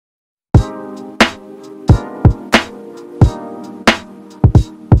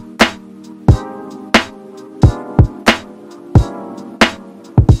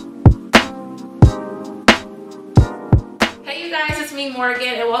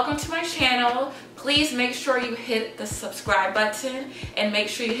welcome to my channel. Please make sure you hit the subscribe button and make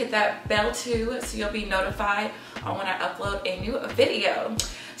sure you hit that bell too so you'll be notified on when I upload a new video.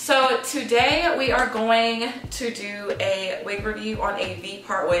 So today we are going to do a wig review on a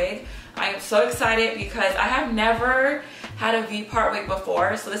V-part wig. I am so excited because I have never had a V-part wig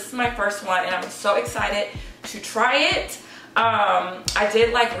before, so this is my first one and I'm so excited to try it. I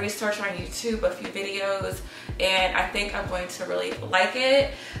did like research on YouTube, a few videos, and I think I'm going to really like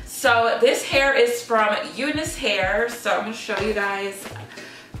it. So this hair is from UNice hair, so I'm going to show you guys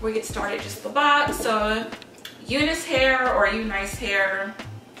before we get started just the box. So UNice hair or UNice hair,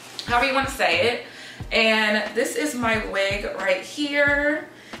 however you want to say it. And this is my wig right here.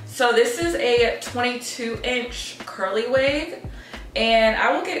 So this is a 22-inch curly wig, and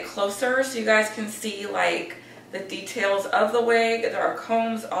I will get closer so you guys can see like the details of the wig. There are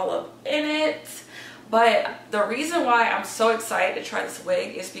combs all up in it. But the reason why I'm so excited to try this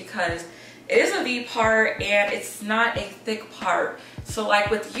wig is because it is a V part and it's not a thick part. So like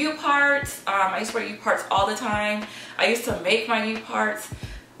with U parts, I used to wear U parts all the time. I used to make my U parts.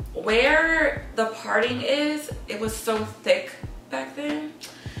 Where the parting is, it was so thick back then.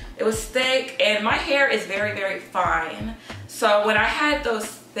 It was thick and my hair is very, very fine. So when I had those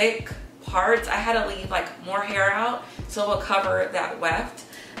thick parts, I had to leave like more hair out so it will cover that weft.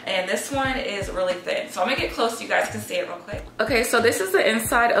 And this one is really thin, so I'm gonna get close so you guys can see it real quick. Okay, so this is the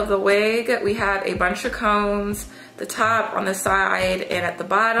inside of the wig. We have a bunch of combs, the top, on the side, and at the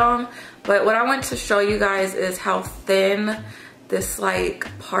bottom. But what I want to show you guys is how thin this like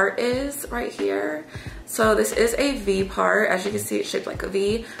part is right here. So this is a V part. As you can see, it's shaped like a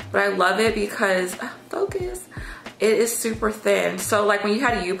V, but I love it because, focus, it is super thin. So like when you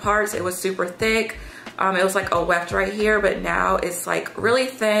had U parts, it was super thick. It was like a weft right here, but now it's like really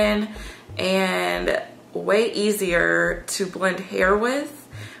thin and way easier to blend hair with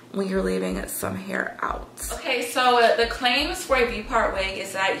when you're leaving some hair out. Okay, so the claims for a V-part wig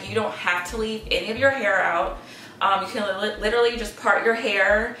is that you don't have to leave any of your hair out. You can literally just part your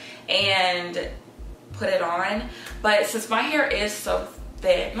hair and put it on. But since my hair is so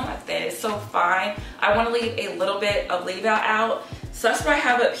thin, not thin, it's so fine, I want to leave a little bit of leave out. So that's what I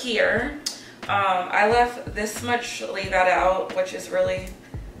have up here. I left this much leave out, which is really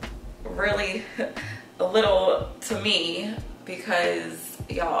a little to me because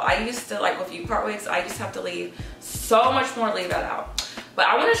y'all, I used to, like with V-part wigs, I used to have to leave so much more leave out. But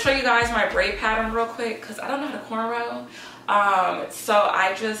I want to show you guys my braid pattern real quick because I don't know how to cornrow. So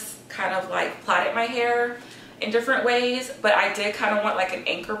I just kind of like plaited my hair in different ways, but I did kind of want like an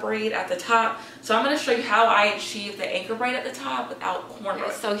anchor braid at the top. So I'm going to show you how I achieved the anchor braid at the top without cornrow.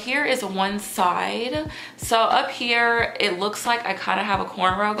 Okay, so here is one side. So up here, it looks like I kind of have a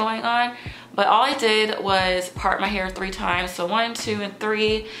cornrow going on, but all I did was part my hair 3 times. So 1, 2, and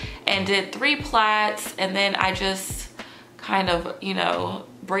 3, and did 3 plaits, and then I just kind of, you know,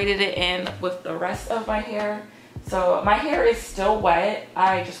 braided it in with the rest of my hair. So my hair is still wet.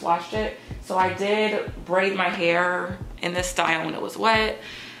 I just washed it. So I did braid my hair in this style when it was wet.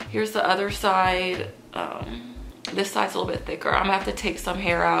 Here's the other side. This side's a little bit thicker. I'm gonna have to take some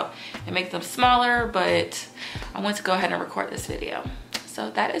hair out and make them smaller, but I want to go ahead and record this video.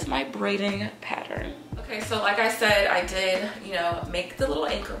 So that is my braiding pattern. Okay, so like I said, I did, you know, make the little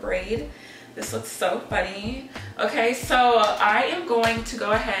anchor braid. This looks so funny. Okay, so I am going to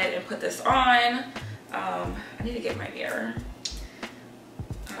go ahead and put this on. I need to get my mirror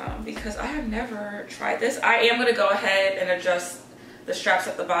because I have never tried this. I am going to go ahead and adjust the straps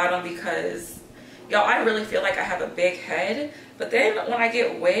at the bottom because, y'all, I really feel like I have a big head. But then when I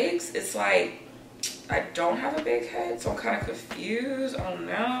get wigs, it's like I don't have a big head, so I'm kind of confused. I don't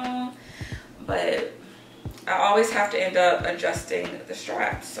know. But I always have to end up adjusting the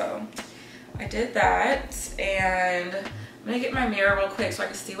straps. So I did that, and I'm gonna get my mirror real quick so I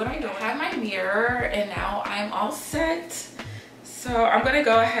can see what I'm doing. I have my mirror and now I'm all set. So I'm gonna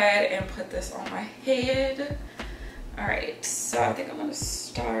go ahead and put this on my head. All right, so I think I'm gonna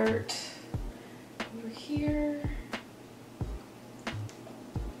start over here.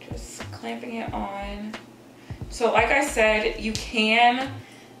 Just clamping it on. So like I said, you can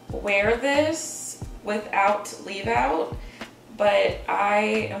wear this without leave out, but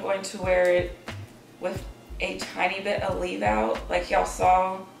I am going to wear it with a tiny bit of leave out. Like y'all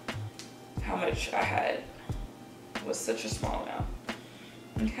saw how much I had. It was such a small amount.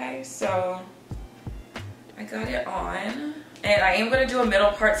 Okay, so I got it on, and I am going to do a middle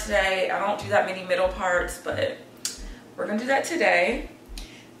part today. I don't do that many middle parts, but we're going to do that today.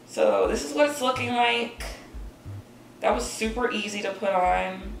 So this is what it's looking like. That was super easy to put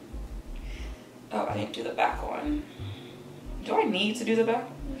on. Oh, I didn't do the back one. Do I need to do the back?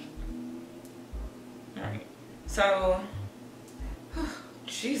 All right, so,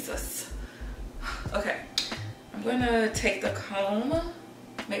 Jesus. Okay, I'm gonna take the comb,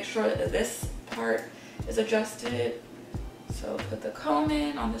 make sure that this part is adjusted. So put the comb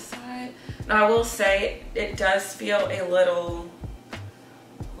in on the side. Now I will say it does feel a little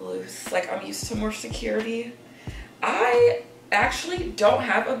loose, like I'm used to more security. I actually don't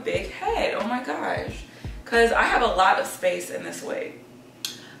have a big head, oh my gosh, because I have a lot of space in this wig.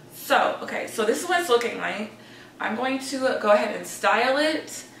 So, okay, so this is what it's looking like. I'm going to go ahead and style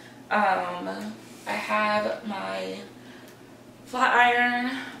it. I have my flat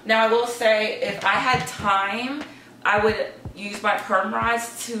iron. Now I will say, if I had time, I would use my perm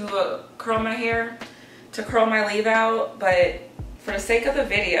rods to curl my hair, to curl my leave out, but for the sake of the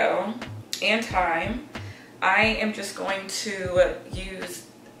video and time, I am just going to use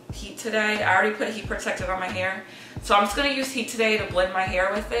Heat Today. I already put heat protectant on my hair, so I'm just going to use Heat Today to blend my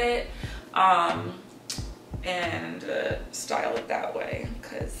hair with it, and style it that way,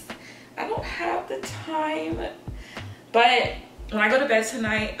 because I don't have the time. But when I go to bed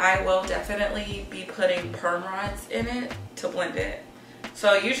tonight, I will definitely be putting perm rods in it to blend it.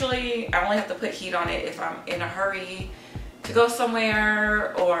 So usually I only have to put heat on it if I'm in a hurry to go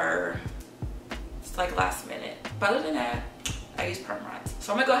somewhere or it's like last minute. But other than that, I use perm rods.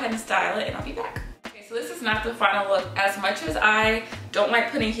 So I'm gonna go ahead and style it and I'll be back. Okay, so this is not the final look. As much as I don't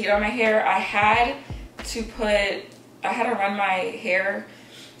like putting heat on my hair, I had to run my hair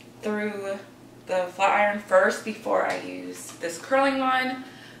through the flat iron first before I use this curling one,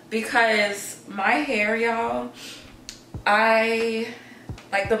 because my hair, y'all,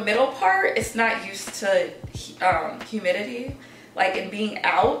 like the middle part, it's not used to humidity, like in being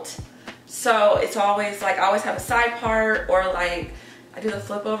out. So it's always like, I always have a side part, or like I do the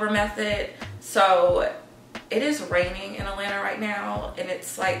flip over method. So it is raining in Atlanta right now and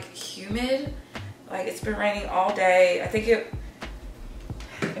it's like humid. Like it's been raining all day. I think it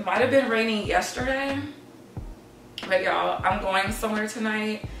might have been raining yesterday, but y'all, I'm going somewhere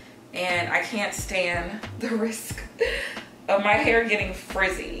tonight and I can't stand the risk of my hair getting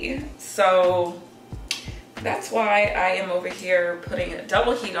frizzy. So that's why I am over here putting a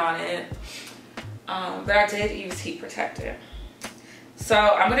double heat on it. But I did use heat protectant. So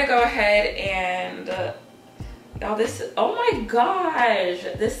I'm gonna go ahead and y'all, oh my gosh,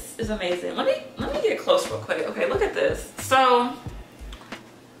 this is amazing. Let me get close real quick. Okay, look at this. So,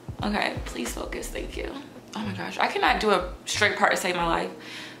 okay, please focus, thank you. Oh my gosh, I cannot do a straight part to save my life.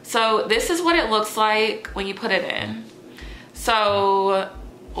 So this is what it looks like when you put it in. So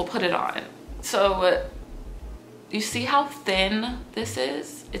we'll put it on. So you see how thin this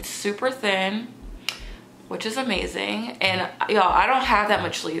is? It's super thin, which is amazing. And y'all, I don't have that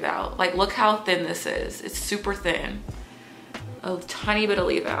much leave out. Like, look how thin this is. It's super thin. A tiny bit of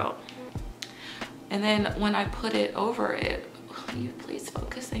leave out. And then when I put it over it, will you please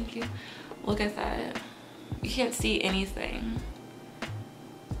focus, thank you. Look at that. You can't see anything.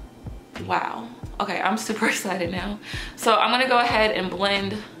 Wow. Okay, I'm super excited now. So I'm gonna go ahead and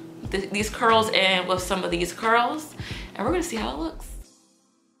blend these curls in with some of these curls, and we're gonna see how it looks.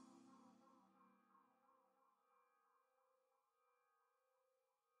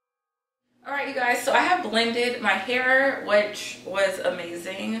 All right, you guys, so I have blended my hair, which was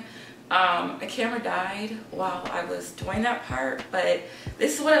amazing. The camera died while I was doing that part, but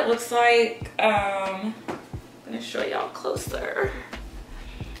this is what it looks like. I'm gonna show y'all closer.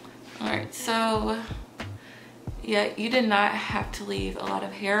 All right, so yeah, you did not have to leave a lot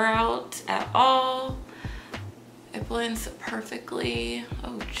of hair out at all. It blends perfectly.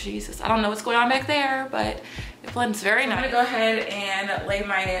 Oh Jesus, I don't know what's going on back there, but it blends very nice. I'm gonna go ahead and lay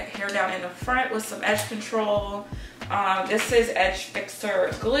my hair down in the front with some edge control. This is Edge Fixer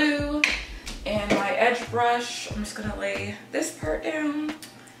glue, and my edge brush, I'm just gonna lay this part down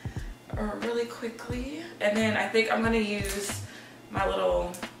really quickly, and then I think I'm gonna use my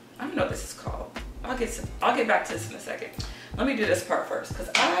little, I don't know what this is called. I'll get back to this in a second. Let me do this part first because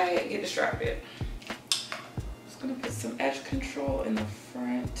I get distracted. Just gonna put some edge control in the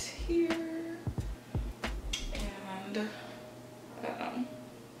front here, and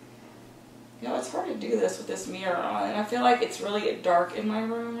you know, it's hard to do this with this mirror on, and I feel like it's really dark in my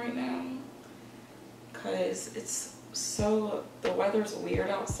room right now because it's so, the weather's weird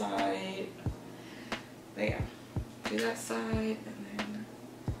outside. But yeah, do that side and then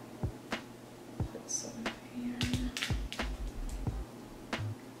put some here.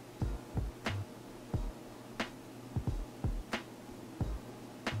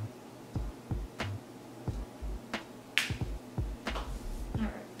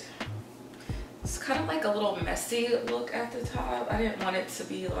 like a little messy look at the top. I didn't want it to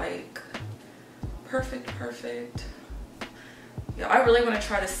be like perfect. Yeah, I really want to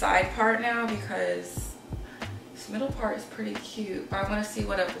try the side part now because this middle part is pretty cute, but I want to see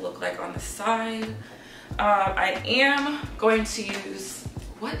what it would look like on the side. I am going to use,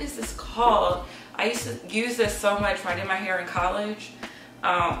 what is this called? I used to use this so much when I did my hair in college.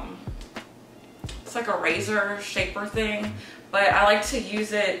 It's like a razor shaper thing, but I like to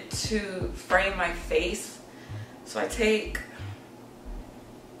use it to frame my face. So I take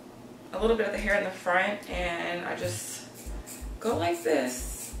a little bit of the hair in the front and I just go like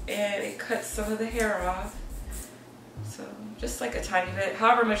this and it cuts some of the hair off. So just like a tiny bit,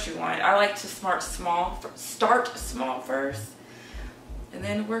 however much you want. I like to start small first and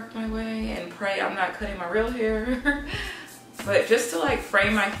then work my way and pray I'm not cutting my real hair. But just to like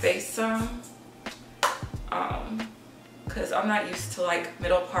frame my face some, because I'm not used to like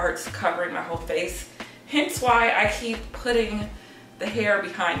middle parts covering my whole face. Hence why I keep putting the hair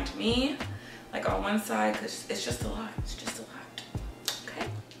behind me, like on one side, because it's just a lot. It's just a lot. Okay.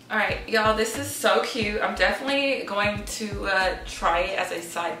 All right, y'all, this is so cute. I'm definitely going to try it as a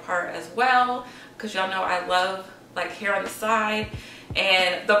side part as well, because y'all know I love like hair on the side.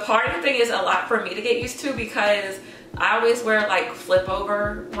 And the parting thing is a lot for me to get used to because I always wear like flip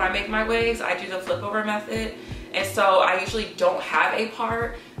over when I make my wigs. I do the flip over method. And so I usually don't have a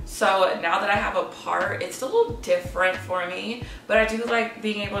part. So now that I have a part, it's a little different for me, but I do like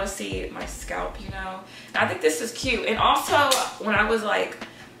being able to see my scalp, you know. And I think this is cute. And also when I was like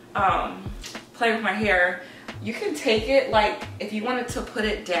playing with my hair, you can take it like if you wanted to put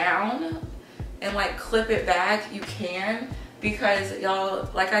it down and like clip it back, you can, because y'all,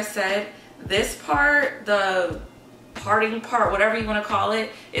 like I said, this part, the parting part, whatever you want to call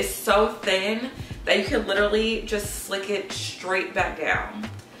it, is so thin that you can literally just slick it straight back down.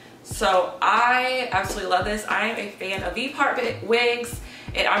 So I absolutely love this. I am a fan of V-part wigs,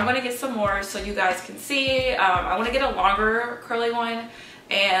 and I'm going to get some more so you guys can see. I want to get a longer curly one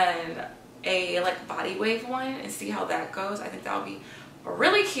and a like body wave one and see how that goes. I think that would be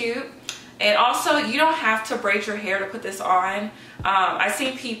really cute. And also, you don't have to braid your hair to put this on. I've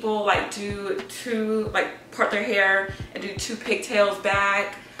seen people like part their hair and do 2 pigtails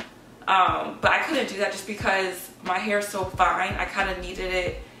back. But I couldn't do that just because my hair is so fine. I kind of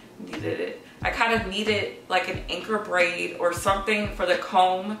needed like an anchor braid or something for the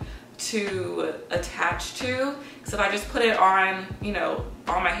comb to attach to. Because if I just put it on, you know,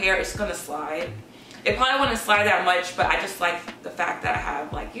 on my hair, it's gonna slide. It probably wouldn't slide that much, but I just like the fact that I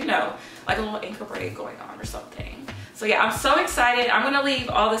have like, you know, like a little anchor braid going on or something. So yeah, I'm so excited. I'm gonna leave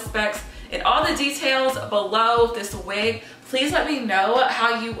all the specs and all the details below this wig. Please let me know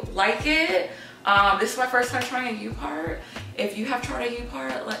how you like it. This is my first time trying a U-part. If you have tried a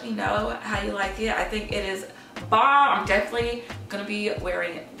U-part, let me know how you like it. I think it is bomb. I'm definitely gonna be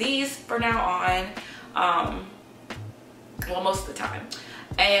wearing these from now on. Well, most of the time.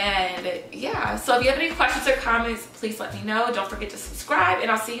 And yeah, so if you have any questions or comments, please let me know. Don't forget to subscribe, and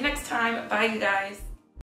I'll see you next time. Bye, you guys.